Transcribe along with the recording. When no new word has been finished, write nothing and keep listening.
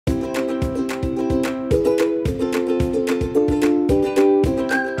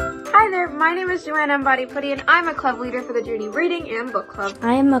my name is Joanna Mbadi-Putty, and I'm a club leader for the Juni Reading and Book Club.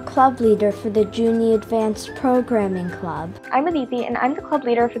 I am a club leader for the Juni Advanced Programming Club. I'm Aditi, and I'm the club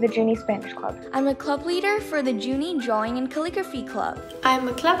leader for the Juni Spanish Club. I'm a club leader for the Juni Drawing and Calligraphy Club. I'm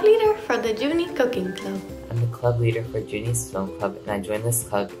a club leader for the Juni Cooking Club. I'm the club leader for Juni's Film Club, and I joined this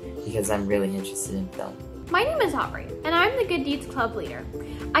club because I'm really interested in film. My name is Aubrey, and I'm the Good Deeds Club leader.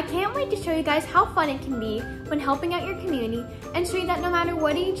 I can't wait to show you guys how fun it can be when helping out your community and show you that no matter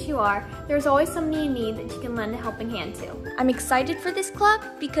what age you are, there's always somebody in need that you can lend a helping hand to. I'm excited for this club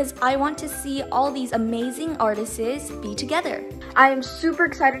because I want to see all these amazing artists be together. I am super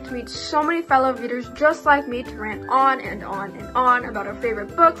excited to meet so many fellow readers just like me to rant on and on and on about our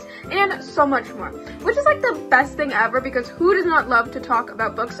favorite books and so much more, which is like the best thing ever because who does not love to talk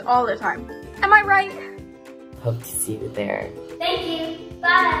about books all the time? Am I right? Hope to see you there. Thank you.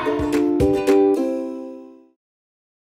 Bye.